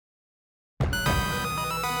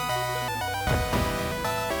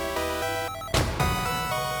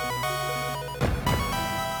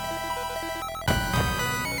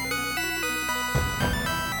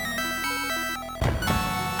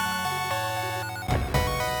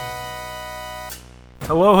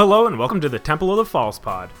Hello, hello, and welcome to the Temple of the False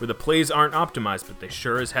Pod, where the plays aren't optimized, but they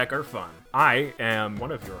sure as heck are fun. I am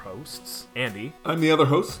one of your hosts, Andy. I'm the other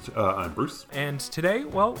host. I'm Bruce. And today,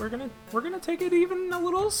 well, we're gonna take it even a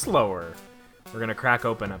little slower. We're gonna crack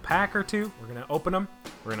open a pack or two. We're gonna open them.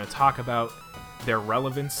 We're gonna talk about their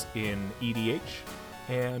relevance in EDH,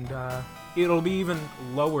 and it'll be even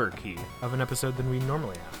lower key of an episode than we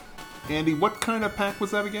normally have. Andy, what kind of pack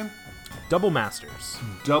was that again? Double Masters.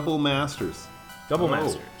 Double Masters. Double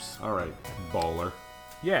Masters. All right, baller.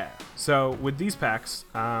 Yeah. So with these packs,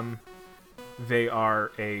 they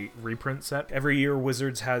are a reprint set. Every year,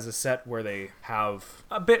 Wizards has a set where they have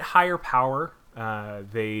a bit higher power.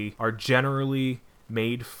 They are generally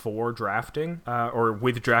made for drafting, or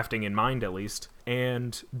with drafting in mind at least.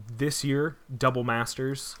 And this year, Double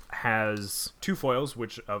Masters has 2 foils,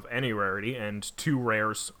 which of any rarity, and 2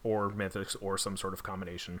 rares or mythics or some sort of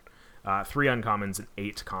combination. 3 uncommons and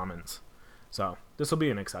 8 commons. So this will be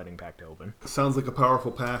an exciting pack to open. Sounds like a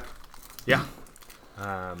powerful pack. Yeah.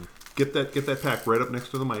 Get that pack right up next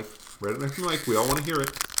to the mic. Right up next to the mic. We all want to hear it.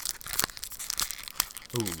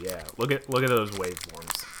 Ooh, yeah. Look at those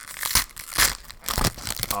waveforms.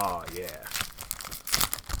 Oh yeah.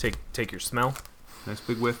 Take your smell. Nice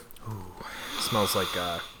big whiff. Ooh, smells like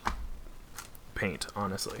paint,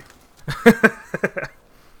 honestly.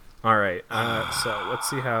 All right. So let's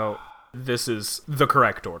see how this is the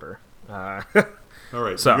correct order. All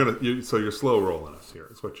right. So you're slow rolling us here.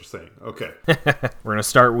 Is what you're saying. Okay. We're gonna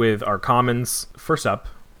start with our commons. First up,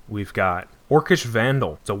 we've got Orcish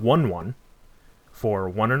Vandal. It's a 1/1 for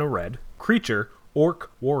 1 and a red creature.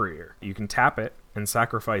 Orc Warrior. You can tap it and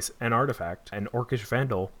sacrifice an artifact, and Orcish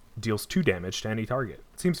Vandal deals 2 damage to any target.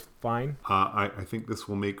 Seems fine. I think this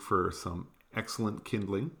will make for some excellent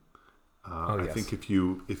kindling. Yes. I think if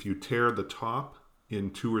you tear the top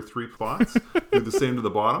in 2 or 3 spots, do the same to the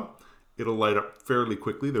bottom, it'll light up fairly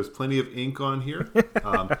quickly. There's plenty of ink on here.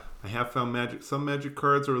 I have found some magic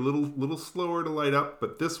cards are a little slower to light up,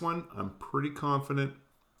 but this one I'm pretty confident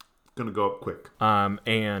it's going to go up quick.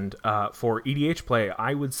 And for EDH play,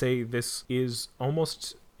 I would say this is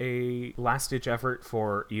almost a last-ditch effort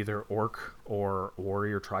for either Orc or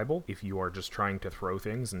Warrior Tribal if you are just trying to throw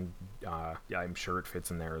things, and I'm sure it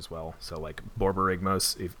fits in there as well. So like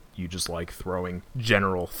Borborygmos, if you just like throwing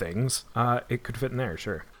general things, it could fit in there,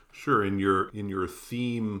 sure. Sure, in your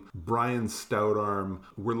theme, Brian Stoutarm,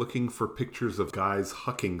 we're looking for pictures of guys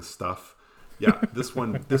hucking stuff. Yeah, this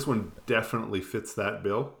one definitely fits that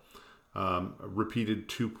bill. Repeated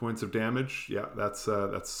 2 points of damage. Yeah, that's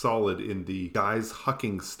solid in the guys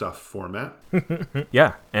hucking stuff format.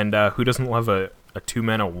 Yeah, and who doesn't love a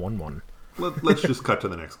 2-mana 1/1? Let's just cut to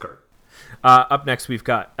the next card. Up next, we've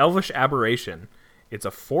got Elvish Aberration. It's a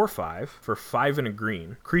 4/5 for 5 and a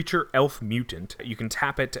green. Creature Elf Mutant. You can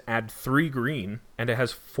tap it to add 3 green, and it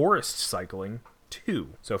has Forest Cycling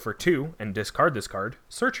 2. So for 2, and discard this card,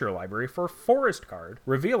 search your library for a forest card,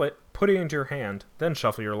 reveal it, put it into your hand, then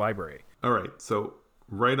shuffle your library. All right, so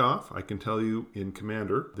right off, I can tell you in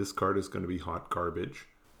Commander, this card is going to be hot garbage.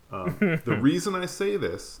 The reason I say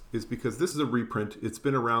this is because this is a reprint. It's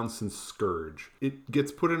been around since Scourge. It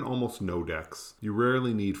gets put in almost no decks. You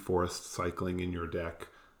rarely need Forest Cycling in your deck.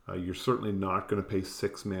 You're certainly not going to pay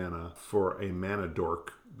 6 mana for a mana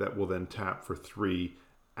dork that will then tap for 3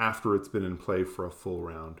 after it's been in play for a full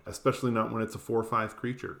round, especially not when it's a 4/5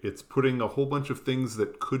 creature. It's putting a whole bunch of things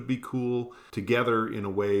that could be cool together in a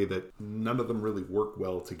way that none of them really work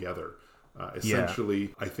well together.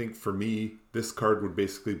 Essentially, I think for me, this card would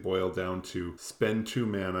basically boil down to spend 2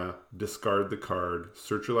 mana, discard the card,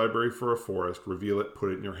 search your library for a forest, reveal it, put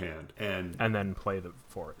it in your hand. And then play the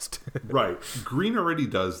forest. Right. Green already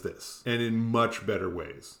does this, and in much better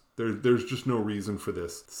ways. There's just no reason for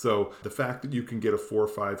this. So the fact that you can get a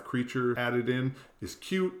 4/5 creature added in is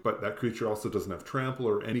cute, but that creature also doesn't have trample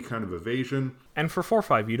or any kind of evasion. And for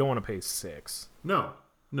 4/5, you don't want to pay 6. No.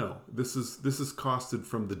 This is costed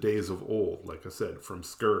from the days of old, like I said, from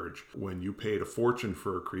Scourge, when you paid a fortune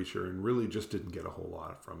for a creature and really just didn't get a whole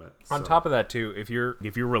lot from it. On top of that, too, if you're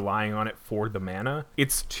relying on it for the mana,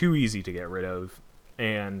 it's too easy to get rid of.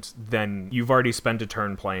 And then you've already spent a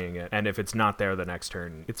turn playing it, and if it's not there the next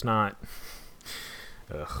turn, it's not.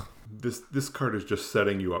 Ugh. This card is just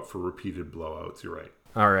setting you up for repeated blowouts. You're right.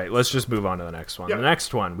 All right, let's just move on to the next one. Yep. The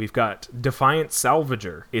next one, we've got Defiant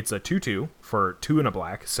Salvager. It's a 2/2 for 2 and a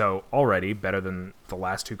black, so already better than the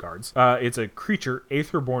last 2 cards. It's a creature,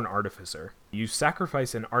 Aetherborn Artificer. You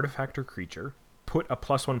sacrifice an artifact or creature, put a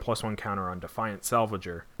 +1/+1 counter on Defiant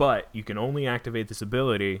Salvager, but you can only activate this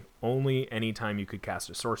ability only anytime you could cast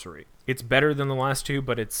a sorcery. It's better than the last two,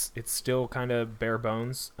 but it's still kind of bare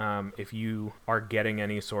bones. If you are getting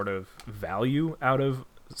any sort of value out of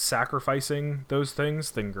sacrificing those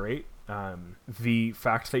things, then great. The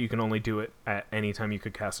fact that you can only do it at any time you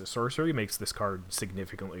could cast a sorcery makes this card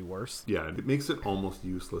significantly worse. Yeah, it makes it almost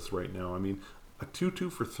useless right now. I mean, a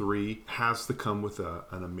 2/2 for 3 has to come with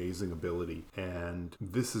an amazing ability, and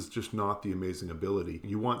this is just not the amazing ability.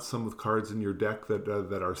 You want some of the cards in your deck that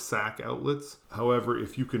are sack outlets. However,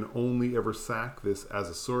 if you can only ever sack this as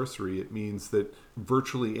a sorcery, it means that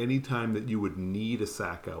virtually any time that you would need a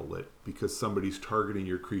sack outlet because somebody's targeting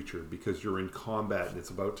your creature, because you're in combat and it's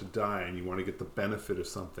about to die and you want to get the benefit of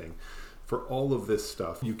something, for all of this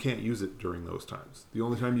stuff, you can't use it during those times. The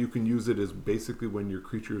only time you can use it is basically when your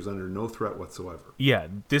creature is under no threat whatsoever. Yeah,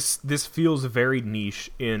 this feels very niche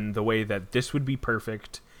in the way that this would be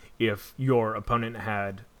perfect if your opponent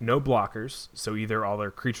had no blockers, so either all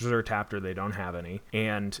their creatures are tapped or they don't have any,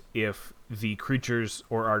 and if the creatures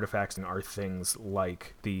or artifacts are things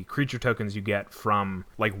like the creature tokens you get from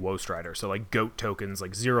like Woe Strider, so like goat tokens,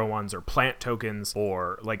 like 0/1s, or plant tokens,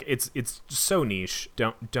 or like it's so niche.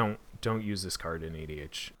 Don't use this card in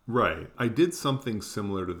EDH. Right. I did something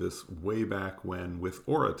similar to this way back when with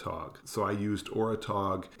Oratog. So I used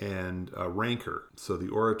Oratog and Rancor. So the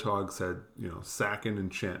Oratog said, sack an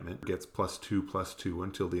enchantment, gets +2/+2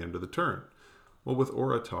 until the end of the turn. Well, with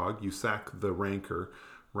Oratog, you sack the Rancor.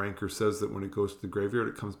 Rancor says that when it goes to the graveyard,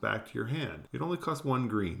 it comes back to your hand. It only costs 1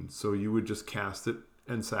 green, so you would just cast it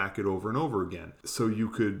and sack it over and over again. So you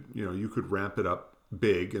could ramp it up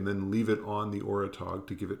big and then leave it on the Oratog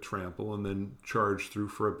to give it trample and then charge through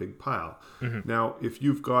for a big pile. Mm-hmm. Now, if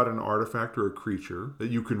you've got an artifact or a creature that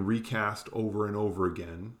you can recast over and over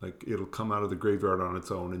again, like it'll come out of the graveyard on its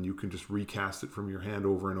own and you can just recast it from your hand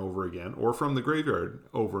over and over again, or from the graveyard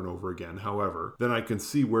over and over again, however, then I can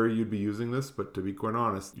see where you'd be using this. But to be quite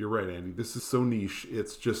honest, you're right, Andy, this is so niche.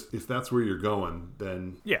 It's just, if that's where you're going,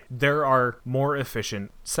 then yeah, there are more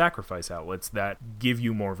efficient sacrifice outlets that give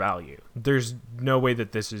you more value. There's no way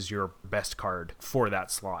that this is your best card for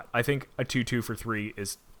that slot. I think a 2/2 for 3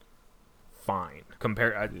 is fine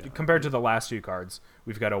compared to the last two cards.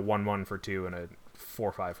 We've got a 1/1 for 2 and a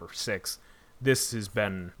 4/5 for 6. This has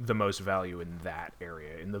been the most value in that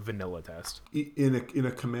area in the vanilla test. In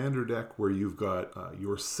a commander deck where you've got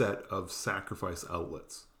your set of sacrifice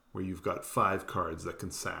outlets, where you've got 5 cards that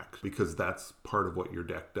can sack, because that's part of what your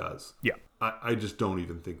deck does. Yeah. I just don't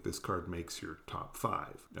even think this card makes your top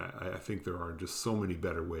 5. I think there are just so many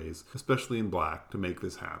better ways, especially in black, to make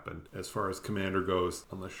this happen. As far as commander goes,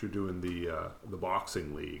 unless you're doing the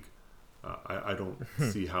boxing league, I don't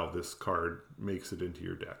see how this card makes it into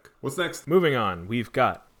your deck. What's next? Moving on, we've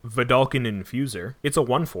got Vedalken Infuser. It's a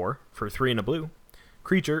 1/4 for 3 and a blue.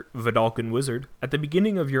 Creature, Vedalken Wizard. At the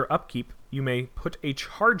beginning of your upkeep, you may put a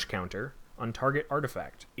charge counter on target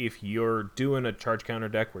artifact. If you're doing a charge counter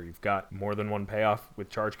deck where you've got more than one payoff with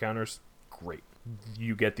charge counters, great.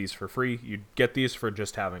 You get these for free. You get these for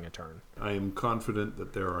just having a turn. I am confident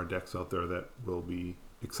that there are decks out there that will be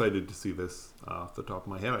excited to see this. Off the top of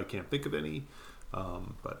my head, I can't think of any,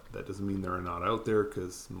 but that doesn't mean they're not out there,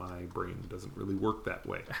 because my brain doesn't really work that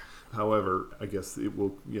way. However, I guess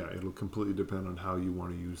it'll completely depend on how you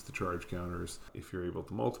want to use the charge counters. If you're able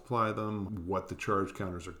to multiply them, what the charge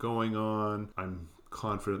counters are going on. I'm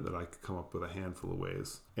confident that I could come up with a handful of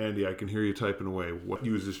ways. Andy, I can hear you typing away. What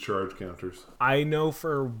uses charge counters? I know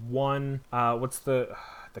for one, what's the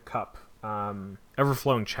cup?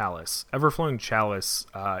 Everflowing Chalice. Everflowing Chalice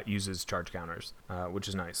uses charge counters, which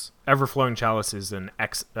is nice. Everflowing Chalice is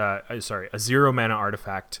a 0 mana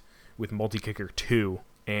artifact with multi-kicker 2,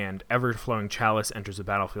 and Everflowing Chalice enters the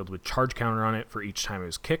battlefield with charge counter on it for each time it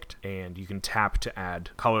was kicked, and you can tap to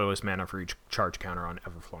add colorless mana for each charge counter on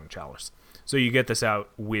Everflowing Chalice. So you get this out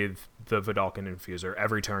with the Vedalken Infuser.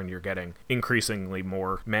 Every turn you're getting increasingly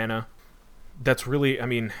more mana. That's really,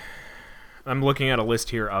 I'm looking at a list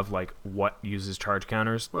here of like what uses charge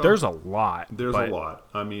counters. Well, there's a lot. There's a lot.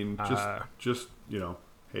 I mean, just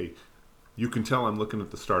hey, you can tell I'm looking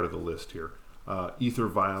at the start of the list here. Ether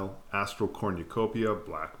Vial, Astral Cornucopia,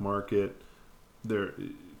 Black Market, there,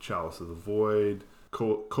 Chalice of the Void,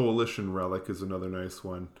 Coalition Relic is another nice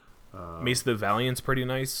one. Mace of the Valiant's pretty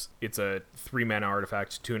nice. It's a 3 mana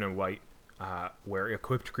artifact, 2 and a white, where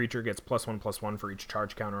equipped creature gets +1/+1 for each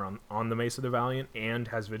charge counter on the Mace of the Valiant and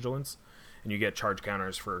has Vigilance. And you get charge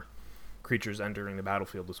counters for creatures entering the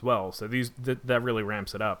battlefield as well. So that really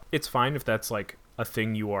ramps it up. It's fine if that's like a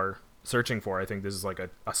thing you are searching for. I think this is like a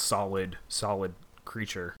solid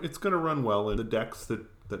creature. It's going to run well in the decks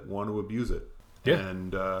that want to abuse it. Yeah.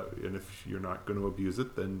 And if you're not going to abuse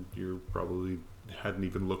it, then you're probably hadn't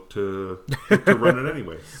even looked to run it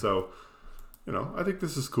anyway. So, I think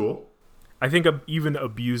this is cool. I think even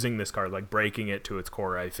abusing this card, like breaking it to its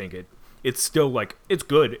core, I think it's still like it's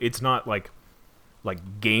good. It's not like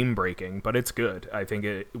game breaking, but it's good. I think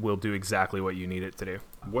it will do exactly what you need it to do.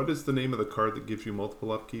 What is the name of the card that gives you multiple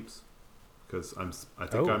upkeeps? Because I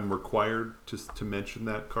think I'm required to mention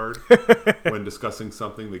that card when discussing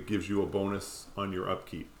something that gives you a bonus on your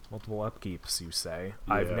upkeep. Multiple upkeeps, you say?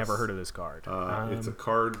 Yes. I've never heard of this card. It's a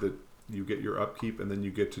card that you get your upkeep, and then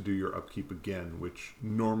you get to do your upkeep again, which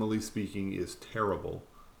normally speaking is terrible,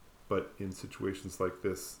 but in situations like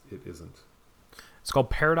this, it isn't. It's called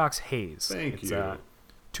Paradox Haze. Thank it's, you.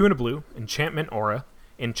 2 and a blue, enchantment aura,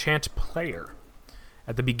 enchant player.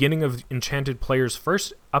 At the beginning of enchanted player's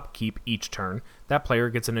first upkeep each turn, that player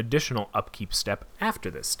gets an additional upkeep step after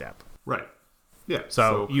this step. Right. Yeah.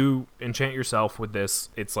 So you enchant yourself with this.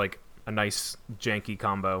 It's like a nice janky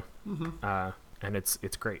combo, and it's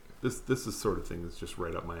great. This is sort of thing that's just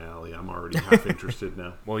right up my alley. I'm already half interested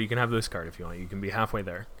now. Well, you can have this card if you want. You can be halfway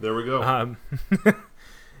there. There we go.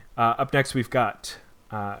 Up next, we've got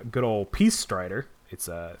good old Peace Strider. It's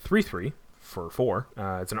a 3/3 for 4.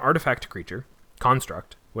 It's an artifact creature.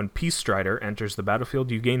 Construct. When Peace Strider enters the battlefield,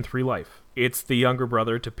 you gain 3 life. It's the younger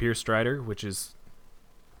brother to Pierce Strider, which is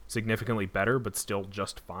significantly better, but still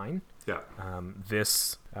just fine. Yeah.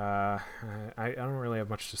 I don't really have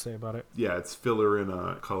much to say about it. Yeah, it's filler in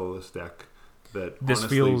a colorless deck that This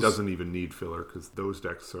honestly doesn't even need filler because those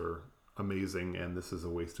decks are amazing, and this is a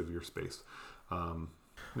waste of your space.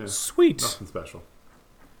 Sweet. Nothing special.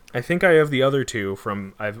 I think I have the other 2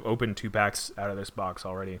 from... I've opened 2 packs out of this box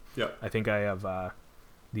already. Yeah. I think I have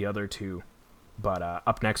the other 2. But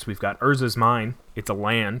up next, we've got Urza's Mine. It's a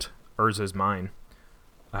land, Urza's Mine.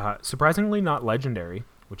 Surprisingly not legendary,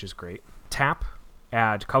 which is great. Tap,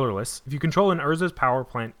 add colorless. If you control an Urza's power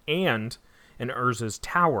plant and an Urza's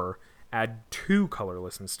tower, add 2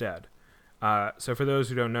 colorless instead. So for those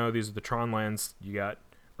who don't know, these are the Tron lands. You got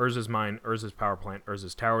Urza's Mine, Urza's power plant,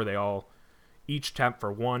 Urza's tower. They all each tap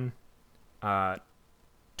for 1.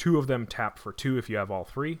 2 of them tap for 2 if you have all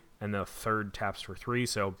 3, and the third taps for 3.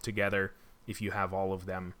 So together, if you have all of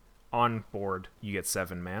them on board, you get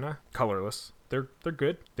 7 mana. Colorless. They're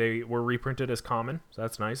good. They were reprinted as common, so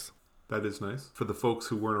that's nice. That is nice. For the folks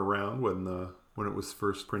who weren't around when it was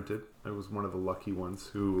first printed, I was one of the lucky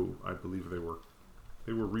ones who I believe they were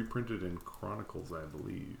reprinted in Chronicles, I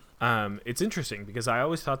believe. It's interesting because I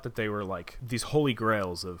always thought that they were like these holy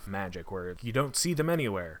grails of Magic where you don't see them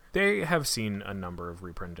anywhere. They have seen a number of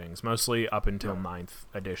reprintings, mostly up until 9th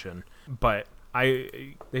edition, but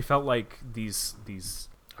they felt like these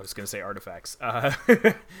I was going to say artifacts.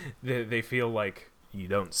 They feel like you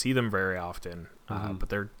don't see them very often, but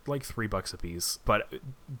they're like $3 a piece. But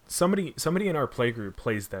somebody in our playgroup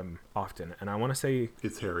plays them often, and I want to say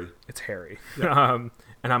it's Harry. It's Harry. Yeah.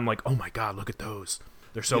 And I'm like, oh my god, look at those!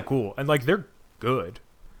 They're so cool, and like they're good.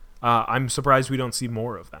 I'm surprised we don't see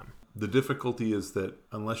more of them. The difficulty is that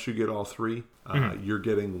unless you get all 3, you're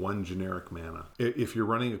getting 1 generic mana. If you're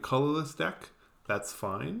running a colorless deck, that's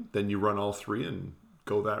fine. Then you run all 3 and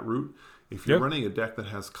go that route. If you're running a deck that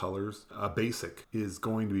has colors, a basic is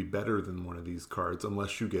going to be better than one of these cards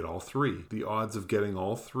unless you get all 3. The odds of getting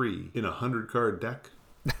all 3 in a 100-card deck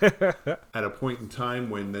at a point in time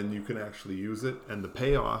when then you can actually use it, and the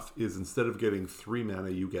payoff is instead of getting 3 mana,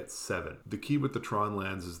 you get 7. The key with the Tron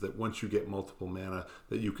lands is that once you get multiple mana,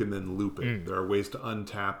 that you can then loop it. There are ways to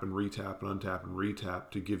untap and retap and untap and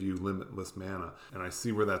retap to give you limitless mana, and I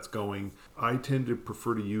see where that's going. I tend to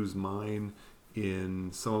prefer to use mine in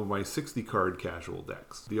some of my 60-card casual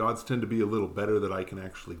decks. The odds tend to be a little better that I can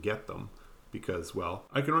actually get them because, well,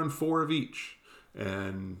 I can run 4 of each,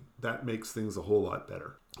 and that makes things a whole lot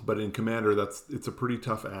better. But in Commander, it's a pretty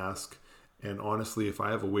tough ask, and honestly, if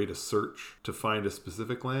I have a way to search to find a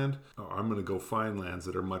specific land, I'm going to go find lands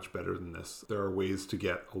that are much better than this. There are ways to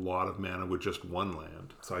get a lot of mana with just 1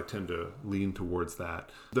 land, so I tend to lean towards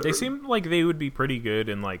that. They seem like they would be pretty good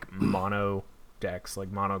in like mono decks,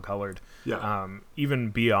 like monocolored, even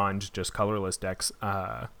beyond just colorless decks,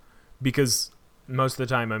 because most of the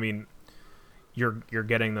time, I mean, you're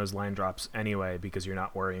getting those land drops anyway because you're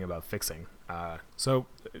not worrying about fixing. So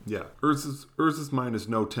yeah, Urza's Mine is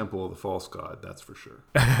no Temple of the False God, that's for sure.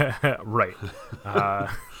 Right.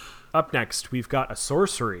 Up next, we've got a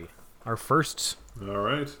sorcery, our first. All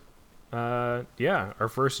right. Our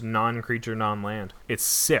first non-creature, non-land. It's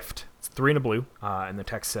Sift. It's 3 and a blue, and the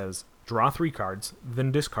text says, draw 3 cards,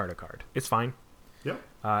 then discard a card. It's fine. Yep.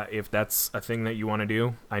 if that's a thing that you want to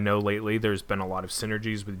do. I know lately there's been a lot of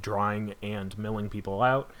synergies with drawing and milling people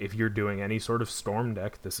out. If you're doing any sort of storm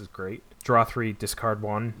deck, this is great. Draw 3, discard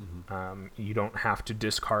 1. You don't have to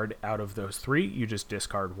discard out of those 3. You just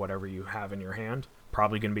discard whatever you have in your hand.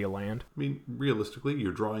 Probably going to be a land. I mean, realistically,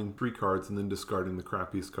 you're drawing 3 cards and then discarding the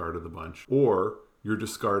crappiest card of the bunch. Or you're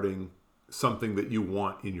discarding something that you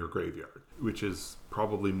want in your graveyard, which is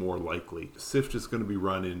probably more likely. Sift is going to be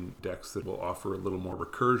run in decks that will offer a little more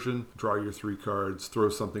recursion. Draw your 3 cards, throw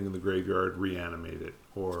something in the graveyard, reanimate it,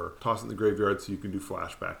 or toss it in the graveyard so you can do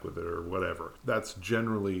flashback with it or whatever. That's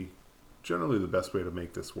generally the best way to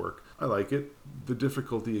make this work. I like it. The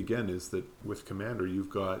difficulty again is that with Commander you've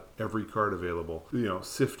got every card available.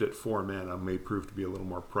 Sift at 4 mana may prove to be a little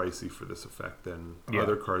more pricey for this effect than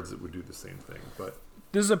other cards that would do the same thing. But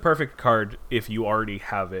this is a perfect card if you already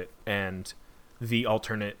have it, and the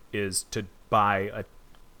alternate is to buy a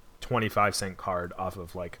 25-cent card off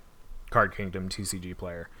of like Card Kingdom TCG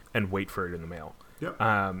Player and wait for it in the mail. Yep.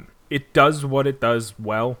 It does what it does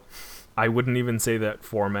well. I wouldn't even say that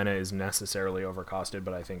 4 mana is necessarily overcosted,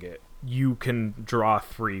 but I think you can draw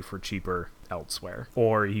 3 for cheaper elsewhere.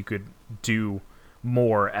 Or you could do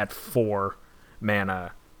more at 4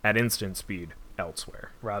 mana at instant speed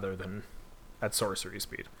elsewhere, rather than at sorcery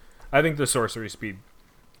speed. I think the sorcery speed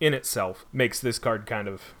in itself makes this card kind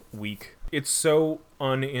of weak. It's so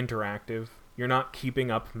uninteractive. You're not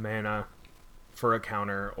keeping up mana for a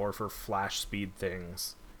counter or for flash speed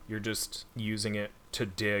things. You're just using it to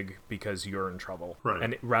dig because you're in trouble. Right.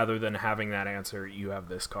 And rather than having that answer, you have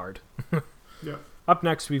this card. Yeah. Up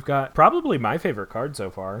next, we've got probably my favorite card so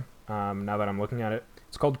far, now that I'm looking at it.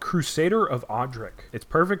 It's called Crusader of Odric. It's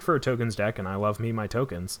perfect for a tokens deck, and I love me my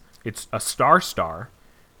tokens. It's a star.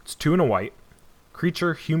 It's 2 and a white.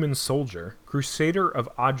 Creature, human, soldier. Crusader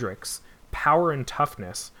of Odric's power and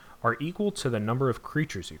toughness are equal to the number of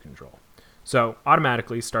creatures you control. So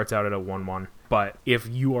automatically starts out at a 1/1, but if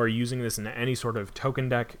you are using this in any sort of token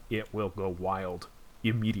deck, it will go wild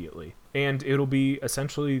immediately. And it'll be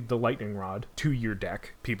essentially the lightning rod to your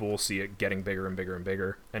deck. People will see it getting bigger and bigger and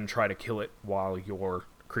bigger and try to kill it while your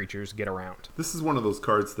creatures get around. This is one of those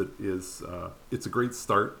cards that is, it's a great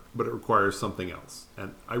start, but it requires something else.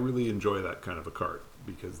 And I really enjoy that kind of a card,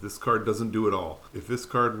 because this card doesn't do it all. If this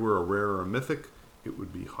card were a rare or a mythic, it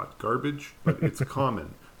would be hot garbage, but it's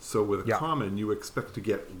common. So with a common, you expect to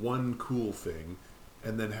get one cool thing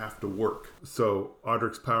and then have to work. So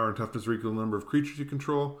Odric's power and toughness are equal to the number of creatures you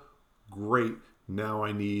control. Great. Now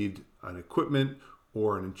I need an equipment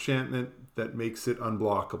or an enchantment that makes it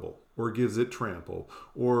unblockable, or gives it trample,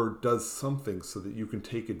 or does something so that you can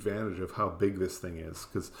take advantage of how big this thing is.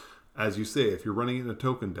 Because as you say, if you're running it in a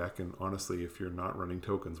token deck, and honestly, if you're not running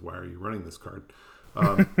tokens, why are you running this card?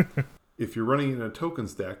 If you're running it in a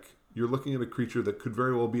tokens deck, you're looking at a creature that could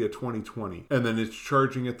very well be a 20/20, and then it's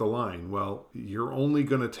charging at the line. Well, you're only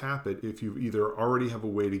going to tap it if you either already have a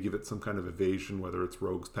way to give it some kind of evasion, whether it's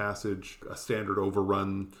Rogue's Passage, a standard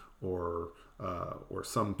overrun, or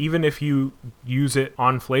some... Even if you use it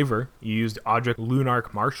on flavor, you used Odric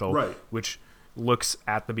Lunarch Marshal, right, which looks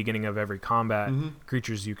at the beginning of every combat.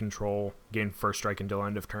 Creatures you control gain first strike until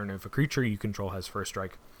end of turn. If a creature you control has first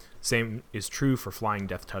strike, same is true for Flying,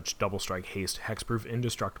 Death Touch, Double Strike, Haste, Hexproof,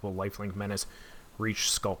 Indestructible, Lifelink, Menace,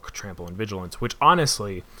 Reach, Skulk, Trample, and Vigilance, which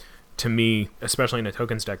honestly, to me, especially in a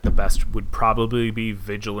tokens deck, the best would probably be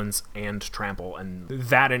Vigilance and Trample, and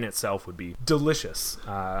that in itself would be delicious.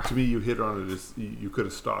 To me, you hit on it as you could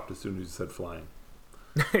have stopped as soon as you said flying.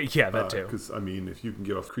 Yeah, that too. Because, I mean, if you can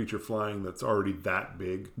give a creature flying that's already that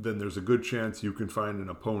big, then there's a good chance you can find an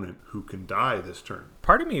opponent who can die this turn.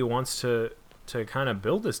 Part of me wants to kind of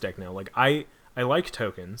build this deck now. Like, I like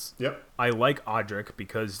tokens. Yep. I like Odric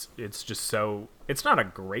because it's just so... It's not a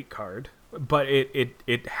great card, but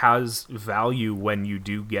it has value when you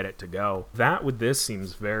do get it to go. That with this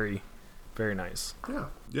seems very, very nice.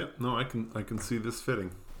 Yeah. No, I can see this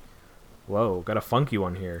fitting. Whoa, got a funky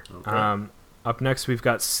one here. Okay. Up next, we've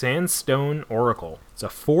got Sandstone Oracle. It's a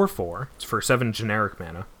 4/4. It's for 7 generic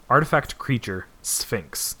mana. Artifact creature,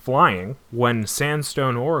 Sphinx. Flying, when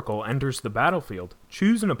Sandstone Oracle enters the battlefield,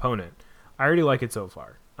 choose an opponent. I already like it so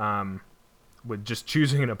far, with just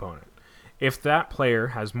choosing an opponent. If that player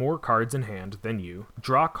has more cards in hand than you,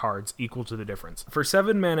 draw cards equal to the difference. For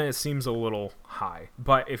 7 mana, it seems a little high,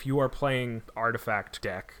 but if you are playing Artifact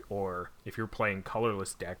deck, or if you're playing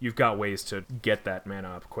Colorless deck, you've got ways to get that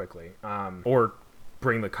mana up quickly, or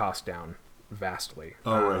bring the cost down vastly.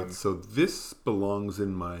 All right, so this belongs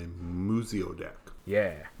in my Muzio deck.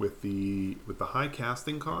 Yeah. With the high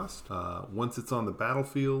casting cost, once it's on the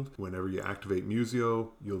battlefield, whenever you activate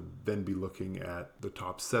Museo, you'll then be looking at the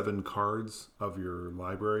top 7 cards of your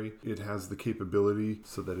library. It has the capability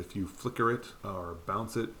so that if you flicker it or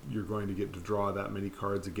bounce it, you're going to get to draw that many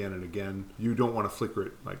cards again and again. You don't want to flicker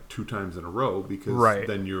it like 2 times in a row, because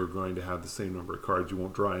then you're going to have the same number of cards. You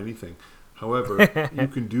won't draw anything. However, you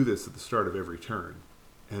can do this at the start of every turn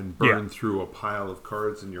and burn through a pile of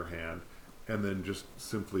cards in your hand, and then just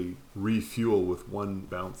simply refuel with 1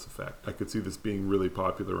 bounce effect. I could see this being really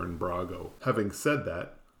popular in Brago. Having said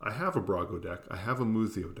that, I have a Brago deck. I have a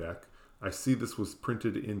Museo deck. I see this was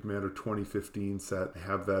printed in Commander 2015 set. I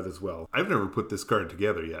have that as well. I've never put this card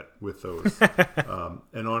together yet with those.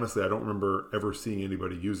 And honestly, I don't remember ever seeing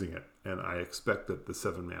anybody using it. And I expect that the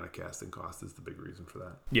 7 mana casting cost is the big reason for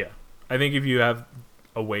that. Yeah. I think if you have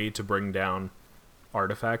a way to bring down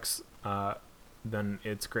artifacts, then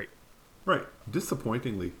it's great. Right.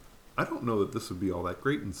 Disappointingly, I don't know that this would be all that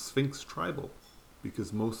great in Sphinx Tribal,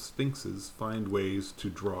 because most Sphinxes find ways to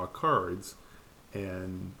draw cards,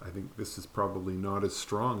 and I think this is probably not as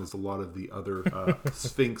strong as a lot of the other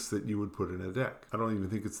Sphinx that you would put in a deck. I don't even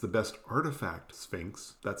think it's the best artifact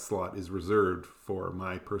Sphinx. That slot is reserved for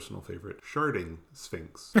my personal favorite, Sharding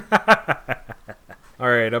Sphinx. All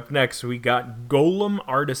right, up next we got Golem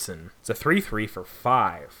Artisan. It's a 3/3 for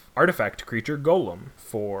 5. Artifact creature Golem.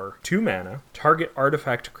 For 2 mana, target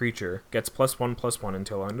artifact creature gets +1/+1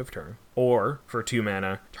 until end of turn. Or, for 2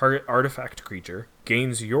 mana, target artifact creature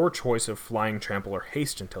gains your choice of flying, trample, or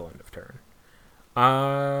haste until end of turn.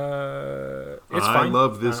 It's fine. I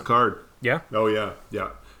love this card. Yeah? Oh, yeah.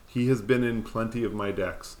 He has been in plenty of my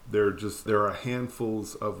decks. There are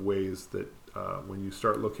handfuls of ways that when you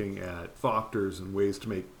start looking at Thopters and ways to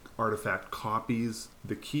make artifact copies,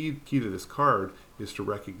 the key to this card is to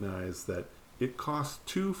recognize that it costs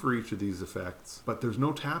 2 for each of these effects, but there's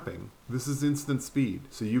no tapping. This is instant speed,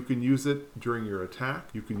 so you can use it during your attack.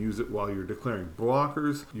 You can use it while you're declaring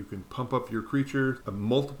blockers. You can pump up your creature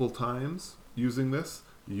multiple times using this.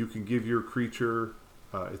 You can give your creature...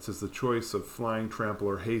 it says the choice of flying, trample,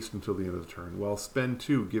 or haste until the end of the turn. Well, spend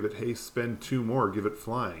 2, give it haste. Spend 2 more, give it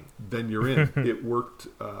flying. Then you're in. It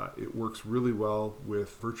works really well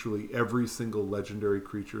with virtually every single legendary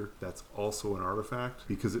creature that's also an artifact,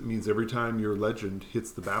 because it means every time your legend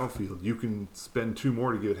hits the battlefield, you can spend 2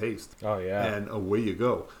 more to give it haste. Oh, yeah. And away you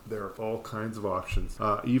go. There are all kinds of options.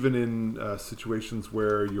 Even in situations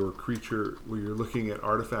where you're looking at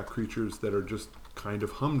artifact creatures that are just kind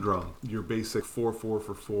of humdrum, your basic 4/4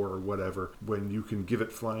 for 4 or whatever, when you can give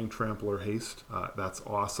it flying, trample, or haste, that's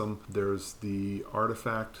awesome. There's the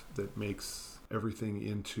artifact that makes everything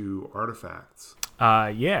into artifacts.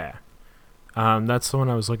 Yeah. That's the one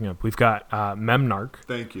I was looking up. We've got Memnarch.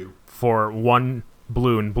 Thank you. For 1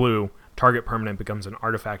 blue and blue, target permanent becomes an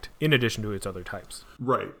artifact in addition to its other types.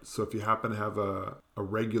 Right. So if you happen to have a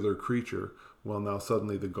regular creature, well, now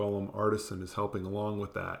suddenly the Golem Artisan is helping along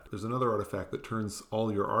with that. There's another artifact that turns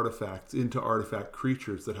all your artifacts into artifact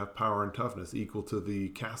creatures that have power and toughness equal to the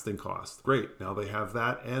casting cost. Great. Now they have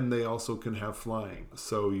that, and they also can have flying.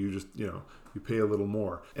 So you just, you pay a little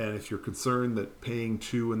more. And if you're concerned that paying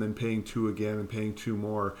 2 and then paying 2 again and paying 2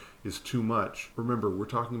 more is too much, remember, we're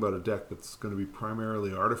talking about a deck that's going to be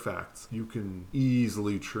primarily artifacts. You can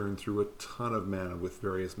easily churn through a ton of mana with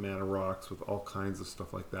various mana rocks, with all kinds of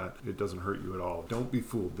stuff like that. It doesn't hurt you at all. Don't be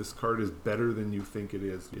fooled. This card is better than you think it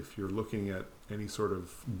is. If you're looking at any sort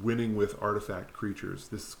of winning with artifact creatures,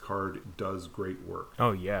 this card does great work.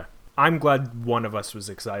 Oh, yeah. I'm glad one of us was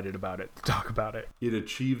excited about it, to talk about it. It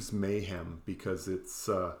achieves mayhem because it's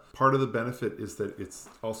part of the benefit is that it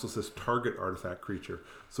also says target artifact creature.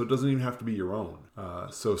 So it doesn't even have to be your own.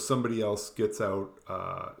 So somebody else gets out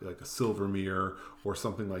like a Silvermere or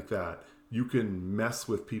something like that. You can mess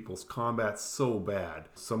with people's combat so bad.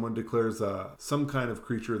 Someone declares some kind of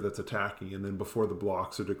creature that's attacking, and then before the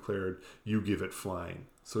blocks are declared, you give it flying.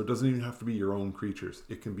 So it doesn't even have to be your own creatures.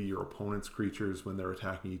 It can be your opponent's creatures when they're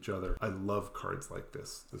attacking each other. I love cards like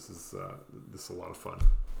this. This is a lot of fun.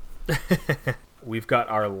 We've got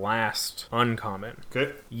our last uncommon.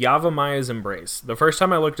 Okay. Yavimaya Embrace. The first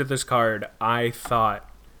time I looked at this card, I thought,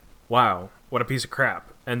 wow, what a piece of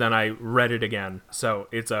crap. And then I read it again. So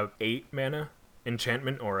it's a 8 mana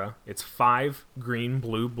enchantment aura. It's 5 green,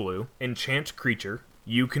 blue, blue. Enchant creature.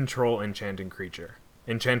 You control enchanting creature.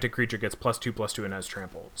 Enchanted creature gets +2/+2 and has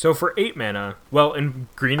trample. So for 8 mana, well, in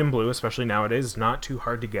green and blue, especially nowadays, it's not too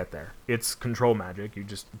hard to get there. It's control magic. You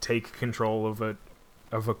just take control of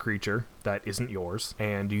a creature that isn't yours,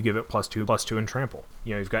 and you give it +2/+2 and trample.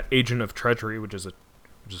 You've got Agent of Treachery, which is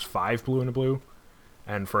 5 blue and a blue.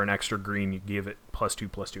 and for an extra green, you give it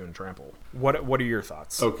 +2/+2 and trample. What are your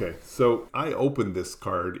thoughts? Okay, so I opened this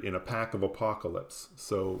card in a pack of Apocalypse,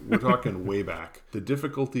 so we're talking way back. The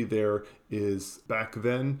difficulty there is back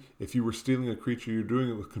then, if you were stealing a creature, you're doing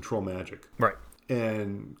it with control magic. Right.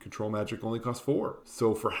 And control magic only costs 4.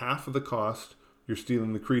 So for half of the cost, you're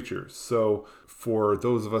stealing the creature. So for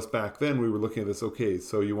those of us back then, we were looking at this, okay,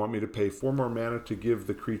 so you want me to pay 4 more mana to give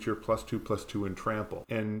the creature +2/+2 and trample.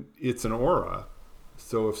 And it's an aura.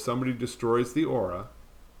 So if somebody destroys the aura,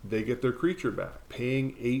 they get their creature back.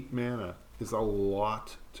 Paying 8 mana is a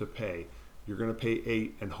lot to pay. You're going to pay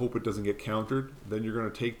 8 and hope it doesn't get countered. Then you're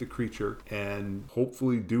going to take the creature and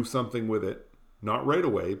hopefully do something with it. Not right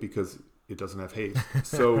away, because it doesn't have haste.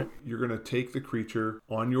 So you're going to take the creature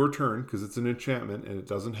on your turn, because it's an enchantment and it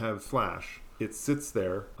doesn't have flash. It sits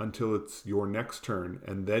there until it's your next turn,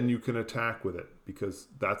 and then you can attack with it, because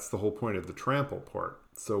that's the whole point of the trample part.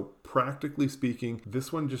 So practically speaking,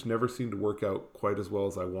 this one just never seemed to work out quite as well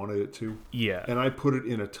as I wanted it to. Yeah. And I put it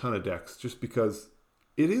in a ton of decks just because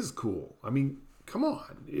it is cool. I mean, come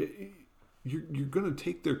on. You're going to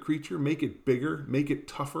take their creature, make it bigger, make it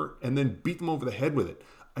tougher, and then beat them over the head with it.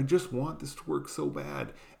 I just want this to work so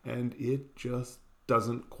bad, and it just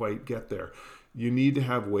doesn't quite get there. You need to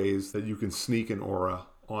have ways that you can sneak an aura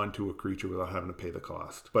onto a creature without having to pay the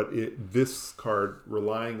cost. But this card,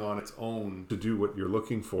 relying on its own to do what you're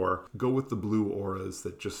looking for, go with the blue auras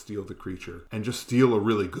that just steal the creature, and just steal a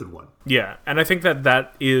really good one. Yeah, and I think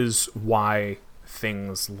that is why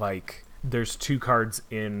things like, there's 2 cards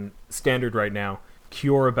in Standard right now,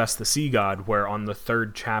 Kiorabes the Sea God, where on the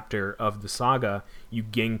 3rd chapter of the saga, you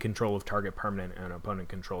gain control of target permanent and opponent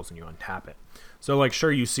controls and you untap it. So, like, sure,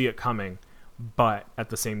 you see it coming, but at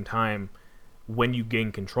the same time, when you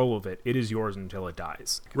gain control of it, it is yours until it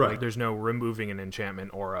dies. Right. Like, there's no removing an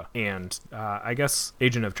enchantment aura. And I guess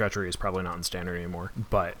Agent of Treachery is probably not in Standard anymore,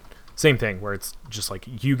 but same thing, where it's just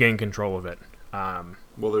like you gain control of it.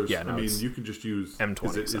 Well, there's, yeah, no, I mean, you can just use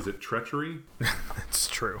M20. Is it Treachery? It's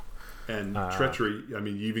true. And Treachery, I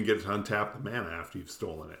mean, you even get to untap the mana after you've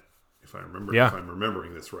stolen it. If I'm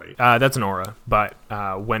remembering this right. That's an aura, but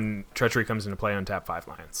when Treachery comes into play, untap 5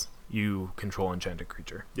 lands. You control enchanted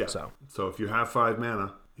creature. Yeah. So if you have 5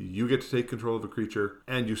 mana, you get to take control of a creature,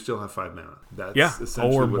 and you still have 5 mana. That's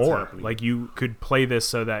essentially or what's more. happening. Like, you could play this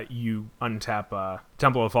so that you untap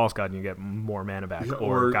Temple of False God and you get more mana back,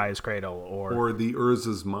 or Gaia's Cradle, or the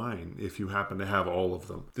Urza's Mine, if you happen to have all of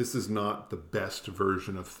them. This is not the best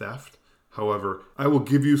version of theft. However, I will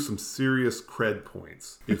give you some serious cred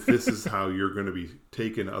points if this is how you're going to be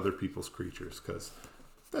taking other people's creatures, because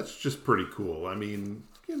that's just pretty cool. I mean,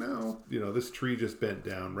 you know, this tree just bent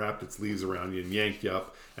down, wrapped its leaves around you and yanked you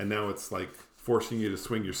up, and now it's like forcing you to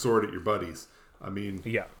swing your sword at your buddies. I mean,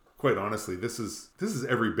 yeah. Quite honestly, this is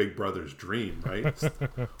every big brother's dream, right?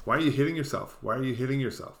 Why are you hitting yourself? Why are you hitting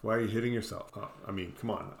yourself? Why are you hitting yourself? I mean,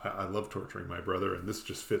 come on. I love torturing my brother, and this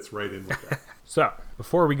just fits right in with that. So,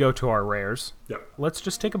 before we go to our rares, Yep. Let's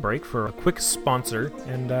just take a break for a quick sponsor,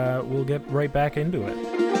 and we'll get right back into it.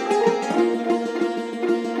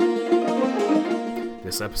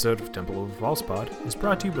 This episode of Temple of Valspod is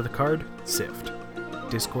brought to you by the card Sift.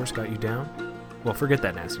 Discourse got you down? Well, forget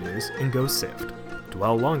that nasty news and go Sift.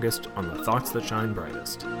 Dwell longest on the thoughts that shine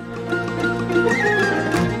brightest.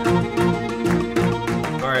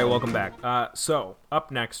 Alright, welcome back. So, up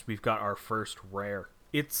next, we've got our first rare.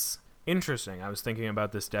 It's interesting. I was thinking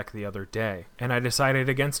about this deck the other day, and I decided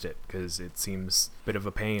against it, because it seems a bit of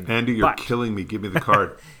a pain. Andy, you're killing me. Give me the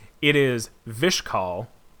card. It is Vishkal,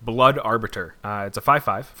 Blood Arbiter. It's a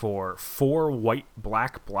 5/5 for 4 white,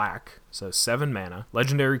 black, so 7 mana.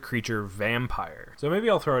 Legendary creature, vampire. So maybe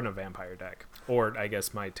I'll throw in a vampire deck. Or, I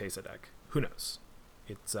guess, my Teysa deck. Who knows?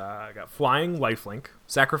 It's got flying, lifelink,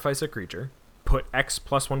 sacrifice a creature, put X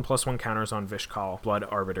 +1/+1 counters on Vishkal, Blood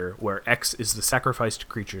Arbiter, where X is the sacrificed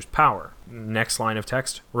creature's power. Next line of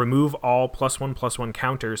text, remove all +1/+1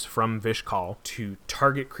 counters from Vishkal to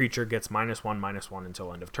target creature gets -1/-1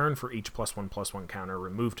 until end of turn for each +1/+1 counter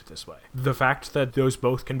removed this way. The fact that those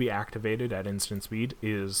both can be activated at instant speed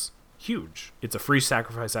is huge. It's a free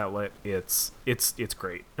sacrifice outlet. It's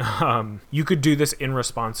great. You could do this in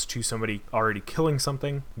response to somebody already killing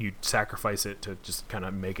something. You sacrifice it to just kind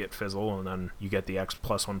of make it fizzle, and then you get the X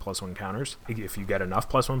 +1/+1 counters. If you get enough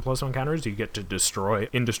 +1/+1 counters, you get to destroy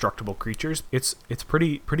indestructible creatures. It's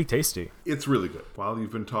pretty tasty. It's really good. While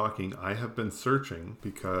you've been talking, I have been searching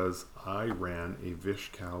because I ran a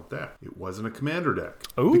Vishkal deck. It wasn't a commander deck.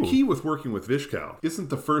 Ooh. The key with working with Vishkal isn't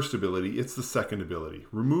the first ability, it's the second ability.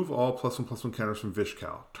 Remove all +1/+1 counters from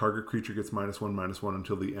Vishkal. Target creature gets -1/-1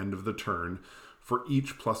 until the end of the turn for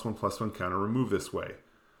each +1/+1 counter removed this way.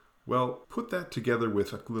 Well, put that together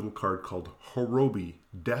with a little card called Horobi,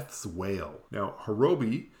 Death's Wail. Now,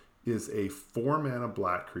 Horobi is a 4-mana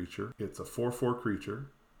black creature. It's a 4/4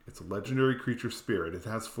 creature. It's a legendary creature spirit. It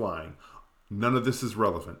has flying. None of this is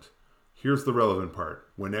relevant. Here's the relevant part.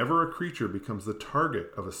 Whenever a creature becomes the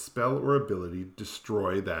target of a spell or ability,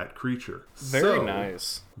 destroy that creature. Very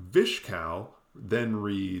nice. Vishkal then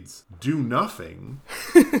reads, do nothing,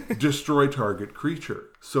 destroy target creature.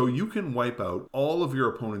 So you can wipe out all of your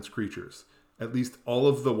opponent's creatures, at least all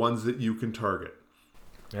of the ones that you can target.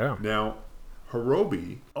 Yeah. Now,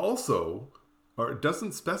 Horobi also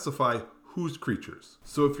doesn't specify whose creatures.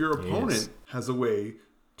 So if your opponent has a way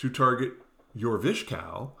to target your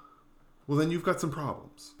Vishkal, well, then you've got some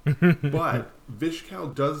problems. But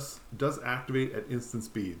Vishkal does activate at instant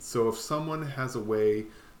speed. So if someone has a way,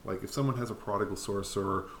 like if someone has a Prodigal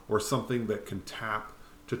Sorcerer or something that can tap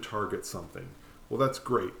to target something, well, that's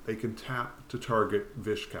great. They can tap to target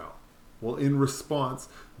Vishkal. Well, in response,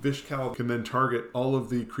 Vishkal can then target all of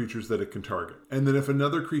the creatures that it can target. And then if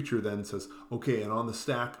another creature then says, okay, and on the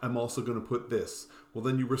stack, I'm also going to put this. Well,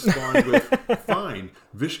 then you respond with, fine,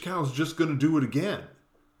 Vishkal's just going to do it again.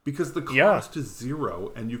 Because the cost is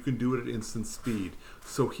 0 and you can do it at instant speed.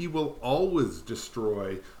 So he will always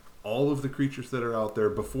destroy all of the creatures that are out there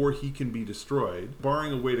before he can be destroyed,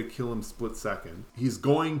 barring a way to kill him split second. He's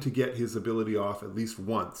going to get his ability off at least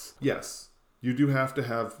once. Yes, you do have to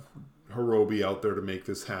have Horobi out there to make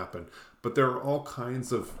this happen. But there are all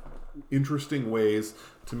kinds of interesting ways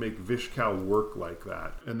to make Vishkal work like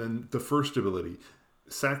that. And then the first ability,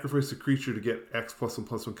 sacrifice a creature to get X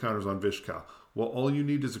 +1/+1 counters on Vishkal. Well, all you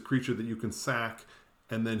need is a creature that you can sack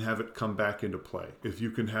and then have it come back into play. If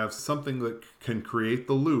you can have something that can create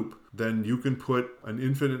the loop, then you can put an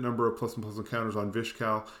infinite number of +1/+1 counters on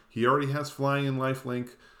Vishkal. He already has flying and lifelink.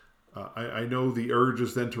 I know the urge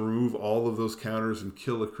is then to remove all of those counters and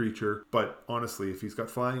kill a creature, but honestly, if he's got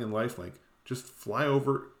flying and lifelink, just fly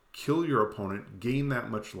over, kill your opponent, gain that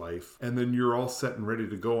much life, and then you're all set and ready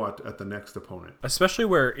to go at the next opponent. Especially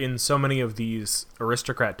where in so many of these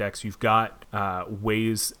aristocrat decks, you've got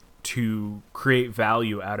ways to create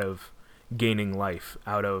value out of gaining life,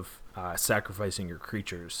 out of sacrificing your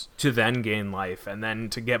creatures to then gain life and then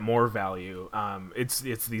to get more value. It's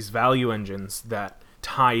these value engines that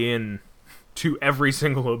tie in to every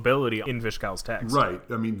single ability in Vishkal's text. Right.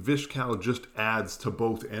 I mean, Vishkal just adds to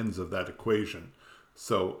both ends of that equation.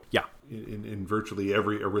 So yeah, in virtually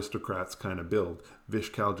every aristocrat's kind of build,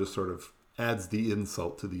 Vishkal just sort of adds the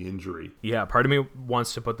insult to the injury. Yeah, part of me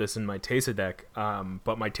wants to put this in my Teysa deck,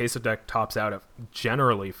 but my Teysa deck tops out at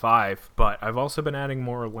generally 5, but I've also been adding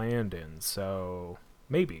more land in, so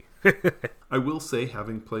maybe. I will say,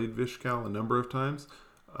 having played Vishkal a number of times,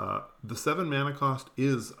 the 7 mana cost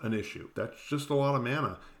is an issue. That's just a lot of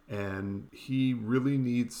mana, and he really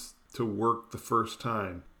needs to work the first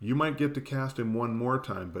time. You might get to cast him one more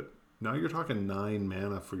time, but now you're talking 9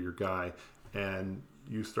 mana for your guy, and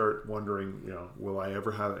you start wondering, will I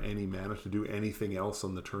ever have any mana to do anything else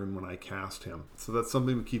on the turn when I cast him? So that's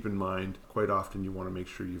something to keep in mind. Quite often you want to make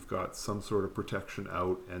sure you've got some sort of protection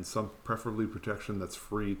out, and some preferably protection that's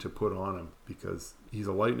free to put on him, because he's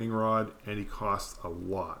a lightning rod and he costs a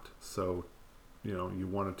lot. So, you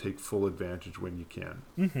want to take full advantage when you can.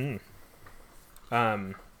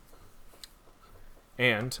 Mm-hmm.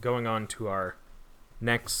 And going on to our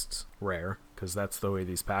next rare, because that's the way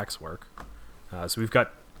these packs work. So we've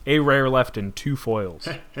got a rare left and 2 foils.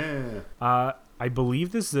 I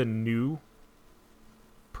believe this is a new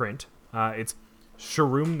print. It's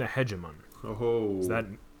Sharuum the Hegemon. Oh, is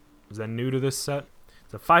that new to this set?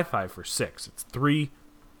 It's a 5/5 for 6. It's 3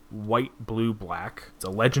 white, blue, black. It's a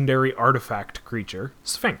legendary artifact creature,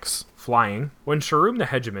 Sphinx. Flying. When Sharuum the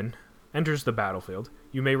Hegemon enters the battlefield,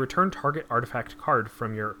 you may return target artifact card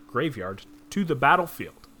from your graveyard to the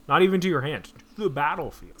battlefield. Not even to your hand, to the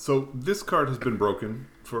battlefield. So this card has been broken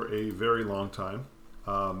for a very long time.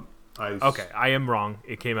 Okay, I am wrong.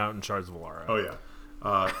 It came out in Shards of Alara. Oh yeah,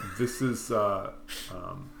 this is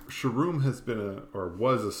Sharuum has been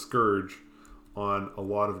was a scourge on a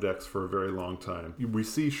lot of decks for a very long time. We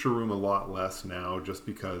see Sharuum a lot less now, just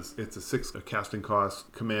because it's a 6 casting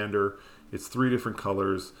cost commander. It's 3 different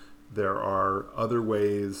colors. There are other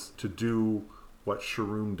ways to do what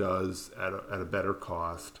Sharuum does at a better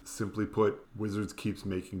cost. Simply put, Wizards keeps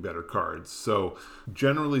making better cards. So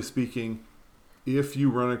generally speaking, if you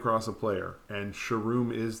run across a player and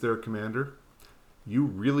Sharuum is their commander, you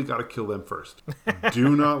really got to kill them first.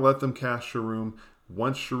 Do not let them cast Sharuum.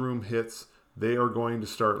 Once Sharuum hits, they are going to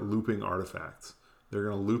start looping artifacts. They're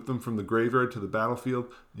going to loop them from the graveyard to the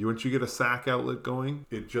battlefield. Once you get a sack outlet going,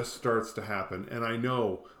 it just starts to happen. And I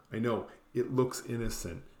know, it looks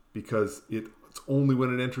innocent. because it's only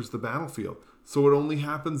when it enters the battlefield. So it only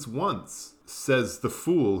happens once, says the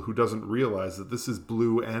fool who doesn't realize that this is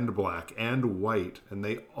blue and black and white, and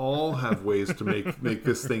they all have ways to make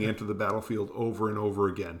this thing enter the battlefield over and over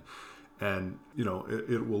again. And,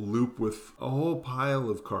 it will loop with a whole pile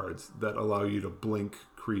of cards that allow you to blink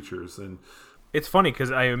creatures. And it's funny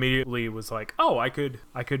because I immediately was like, oh, I could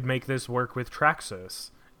make this work with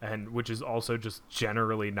Traxos, and which is also just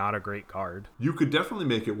generally not a great card. You could definitely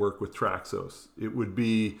make it work with Traxos. It would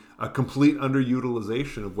be a complete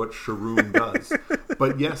underutilization of what Sharoom does.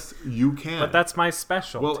 But yes, you can. But that's my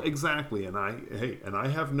specialty. Well, exactly. And I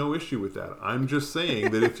have no issue with that. I'm just saying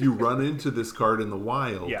that if you run into this card in the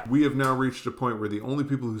wild, we have now reached a point where the only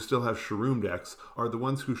people who still have Sharoom decks are the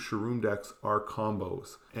ones whose Sharoom decks are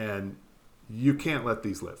combos. And you can't let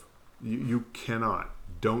these live. You cannot.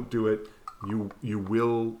 Don't do it. You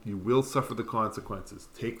will suffer the consequences.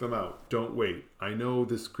 Take them out. Don't wait. I know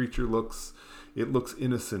this creature looks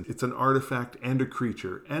innocent. It's an artifact and a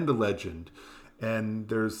creature and a legend. And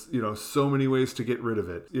there's, so many ways to get rid of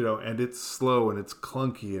it. And it's slow and it's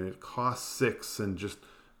clunky and it costs 6, and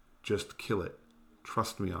just kill it.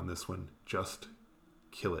 Trust me on this one. Just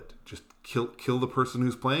kill it. Just kill the person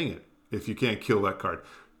who's playing it. If you can't kill that card.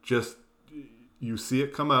 You see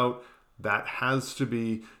it come out. That has to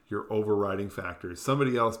be your overriding factor.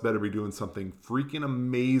 Somebody else better be doing something freaking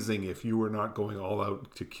amazing if you are not going all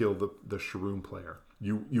out to kill the Sharoom player.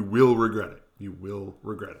 You will regret it. You will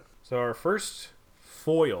regret it. So our first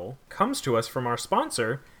foil comes to us from our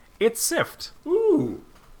sponsor. It's Sift. Ooh.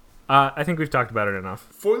 I think we've talked about it enough.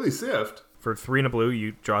 Foily Sift. For 3 and a blue,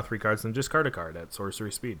 you draw 3 cards and discard a card at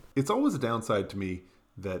sorcery speed. It's always a downside to me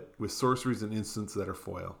that with sorceries and instants that are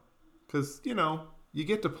foil. Because, you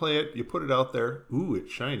get to play it, you put it out there, ooh,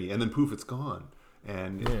 it's shiny, and then poof, it's gone.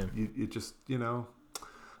 And it just,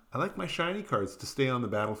 I like my shiny cards to stay on the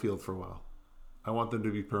battlefield for a while. I want them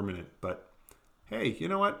to be permanent, but hey, you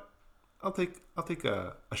know what? I'll take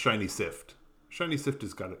a shiny Sift. Shiny Sift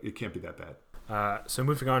it can't be that bad. So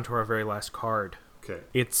moving on to our very last card. Okay.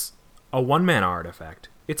 It's a 1-mana artifact.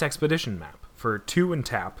 It's Expedition Map. For 2 and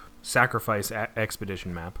tap, sacrifice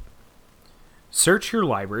Expedition Map. Search your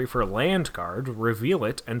library for a land card, reveal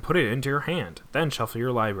it, and put it into your hand. Then shuffle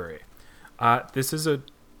your library. This is a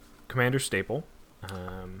Commander staple.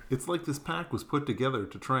 It's like this pack was put together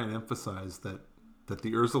to try and emphasize that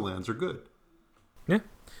the Urza lands are good. Yeah.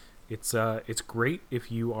 It's great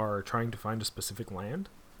if you are trying to find a specific land.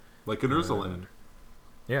 Like an Urza land.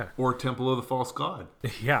 Yeah. Or Temple of the False God.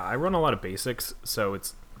 Yeah, I run a lot of basics, so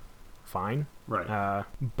it's fine. Right.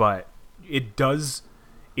 But it does...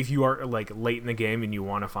 If you are late in the game and you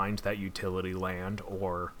want to find that utility land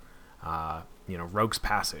or, Rogue's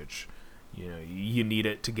Passage, you need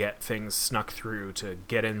it to get things snuck through to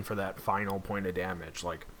get in for that final point of damage.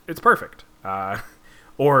 It's perfect.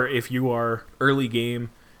 Or if you are early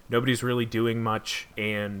game, nobody's really doing much,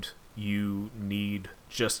 and you need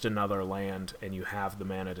just another land and you have the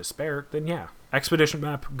mana to spare, then yeah. Expedition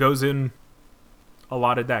Map goes in a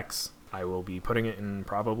lot of decks. I will be putting it in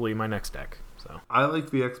probably my next deck. So I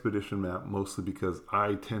like the Expedition Map mostly because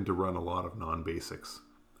I tend to run a lot of non-basics.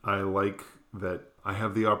 I like that I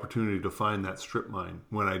have the opportunity to find that strip mine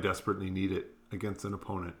when I desperately need it against an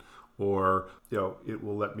opponent. Or, it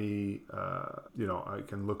will let me, I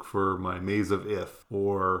can look for my Maze of Ith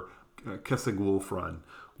or Kessig Wolf Run.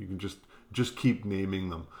 You can just keep naming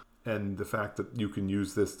them. And the fact that you can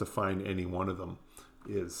use this to find any one of them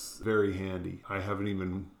is very handy. I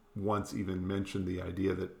haven't once mentioned the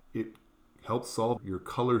idea that it helps solve your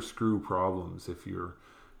color screw problems if you're,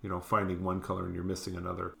 finding one color and you're missing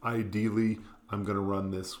another. Ideally, I'm going to run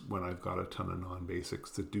this when I've got a ton of non-basics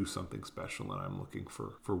to do something special, and I'm looking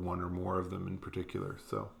for one or more of them in particular.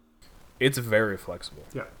 So it's very flexible.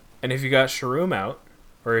 Yeah. And if you got Sharoom out,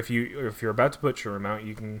 or if you're about to put Sharoom out,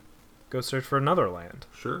 you can go search for another land.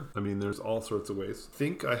 Sure. There's all sorts of ways. I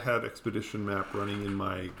think I had Expedition Map running in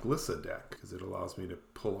my Glissa deck because it allows me to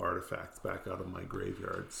pull artifacts back out of my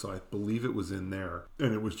graveyard. So I believe it was in there.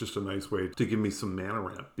 And it was just a nice way to give me some mana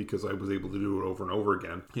ramp because I was able to do it over and over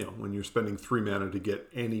again. When you're spending 3 mana to get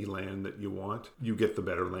any land that you want, you get the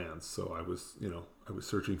better lands. So I was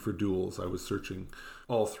searching for duels. I was searching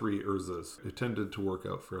all 3 Urzas. It tended to work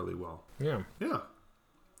out fairly well. Yeah. Yeah.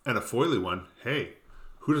 And a foily one, hey,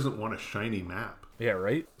 who doesn't want a shiny map? Yeah,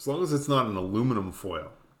 right? As long as it's not an aluminum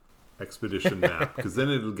foil Expedition Map, because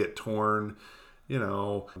then it'll get torn,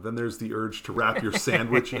 then there's the urge to wrap your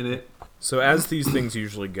sandwich in it. So as these things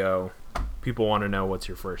usually go, people want to know what's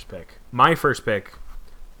your first pick. My first pick,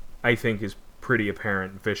 I think, is pretty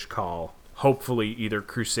apparent. Vishkal. Hopefully either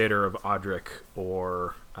Crusader of Odric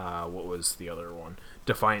or, what was the other one?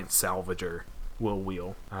 Defiant Salvager will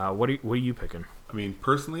wheel. What are you picking? I mean,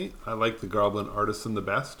 personally, I like the Goblin Artisan the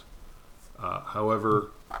best.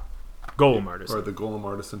 However, Golem Artisan. Or the Golem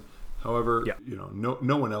Artisan. However, Yeah.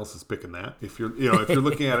 no one else is picking that. If you're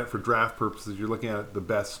looking at it for draft purposes, you're looking at the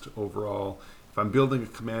best overall. If I'm building a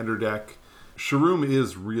commander deck, Shroom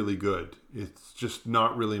is really good. It's just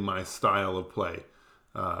not really my style of play.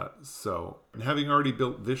 And having already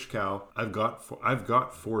built Vishkal, I've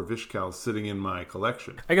got 4 Vishkals sitting in my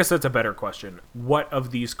collection. I guess that's a better question. What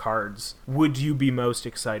of these cards would you be most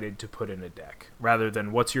excited to put in a deck? Rather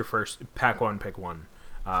than what's your first pack one, pick one.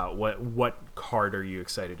 What card are you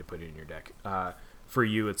excited to put in your deck? For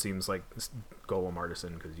you, it seems like Golem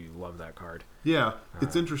Artisan because you love that card. Yeah,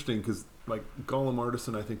 it's interesting because like Golem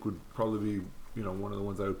Artisan, I think would probably be one of the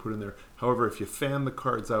ones I would put in there. However, if you fan the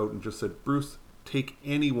cards out and just said, Bruce, take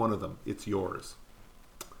any one of them, it's yours.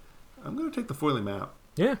 I'm going to take the Foiling Map.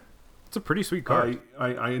 Yeah, it's a pretty sweet card.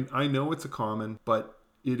 I know it's a common, but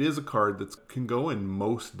it is a card that can go in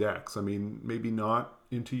most decks. I mean, maybe not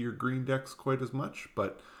into your green decks quite as much,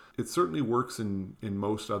 but it certainly works in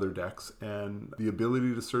most other decks. And the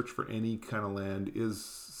ability to search for any kind of land is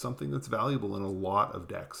something that's valuable in a lot of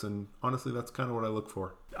decks. And honestly, that's kind of what I look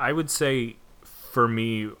for. I would say, for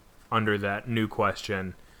me, under that new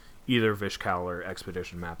question, either Vishkal or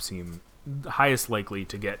Expedition Map seem the highest likely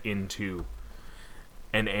to get into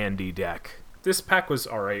an Andy deck. This pack was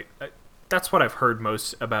alright. That's what I've heard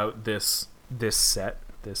most about this set,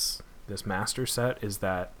 this master set, is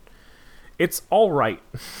that it's alright.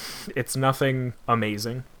 It's nothing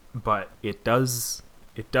amazing, but it does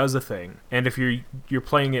a thing. And if you're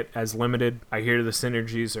playing it as limited, I hear the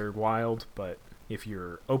synergies are wild, but if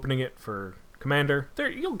you're opening it for Commander,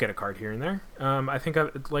 you'll get a card here and there. I think,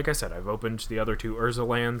 like I said, I've opened the other 2 Urza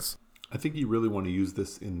lands. I think you really want to use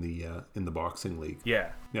this in the boxing league.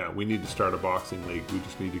 Yeah. Yeah, we need to start a boxing league. We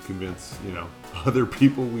just need to convince, other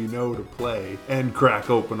people we know to play and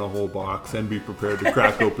crack open a whole box and be prepared to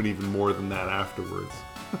crack open even more than that afterwards.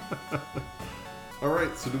 All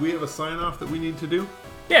right, so do we have a sign-off that we need to do?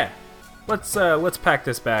 Yeah. Let's pack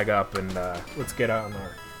this bag up and let's get on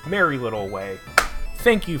our merry little way.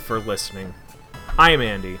 Thank you for listening. I am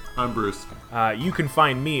Andy. I'm Bruce. You can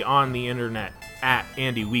find me on the internet at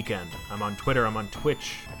Andy Weekend. I'm on Twitter. I'm on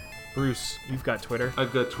Twitch. Bruce, you've got Twitter.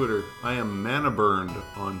 I've got Twitter. I am Mana Burned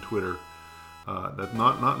on Twitter. That's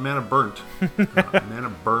not Mana Burnt. Mana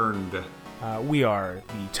Burned. We are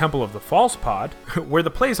the Temple of the False Pod, where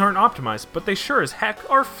the plays aren't optimized, but they sure as heck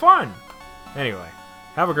are fun. Anyway,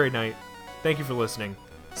 have a great night. Thank you for listening.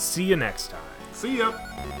 See you next time. See ya.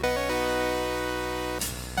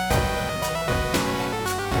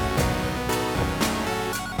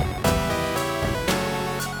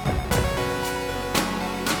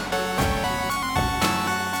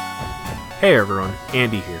 Hey everyone,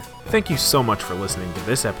 Andy here. Thank you so much for listening to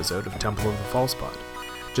this episode of Temple of the False Pod.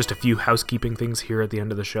 Just a few housekeeping things here at the end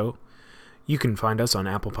of the show. You can find us on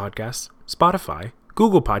Apple Podcasts, Spotify,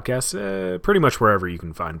 Google Podcasts, pretty much wherever you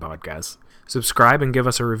can find podcasts. Subscribe and give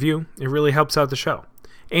us a review. It really helps out the show.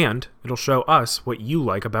 And it'll show us what you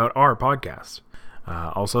like about our podcast.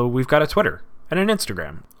 Also, we've got a Twitter and an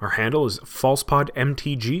Instagram. Our handle is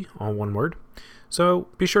FalsePodMTG, all one word. So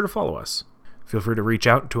be sure to follow us. Feel free to reach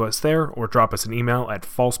out to us there or drop us an email at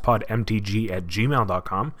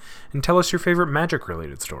falsepodmtg@gmail.com and tell us your favorite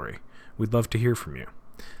Magic-related story. We'd love to hear from you.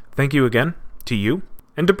 Thank you again to you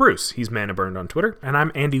and to Bruce. He's Mana Burned on Twitter, and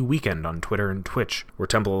I'm Andy Weekend on Twitter and Twitch. We're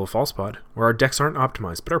Temple of the False Pod, where our decks aren't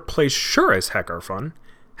optimized, but our plays sure as heck are fun.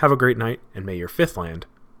 Have a great night, and may your 5th land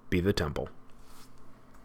be the Temple.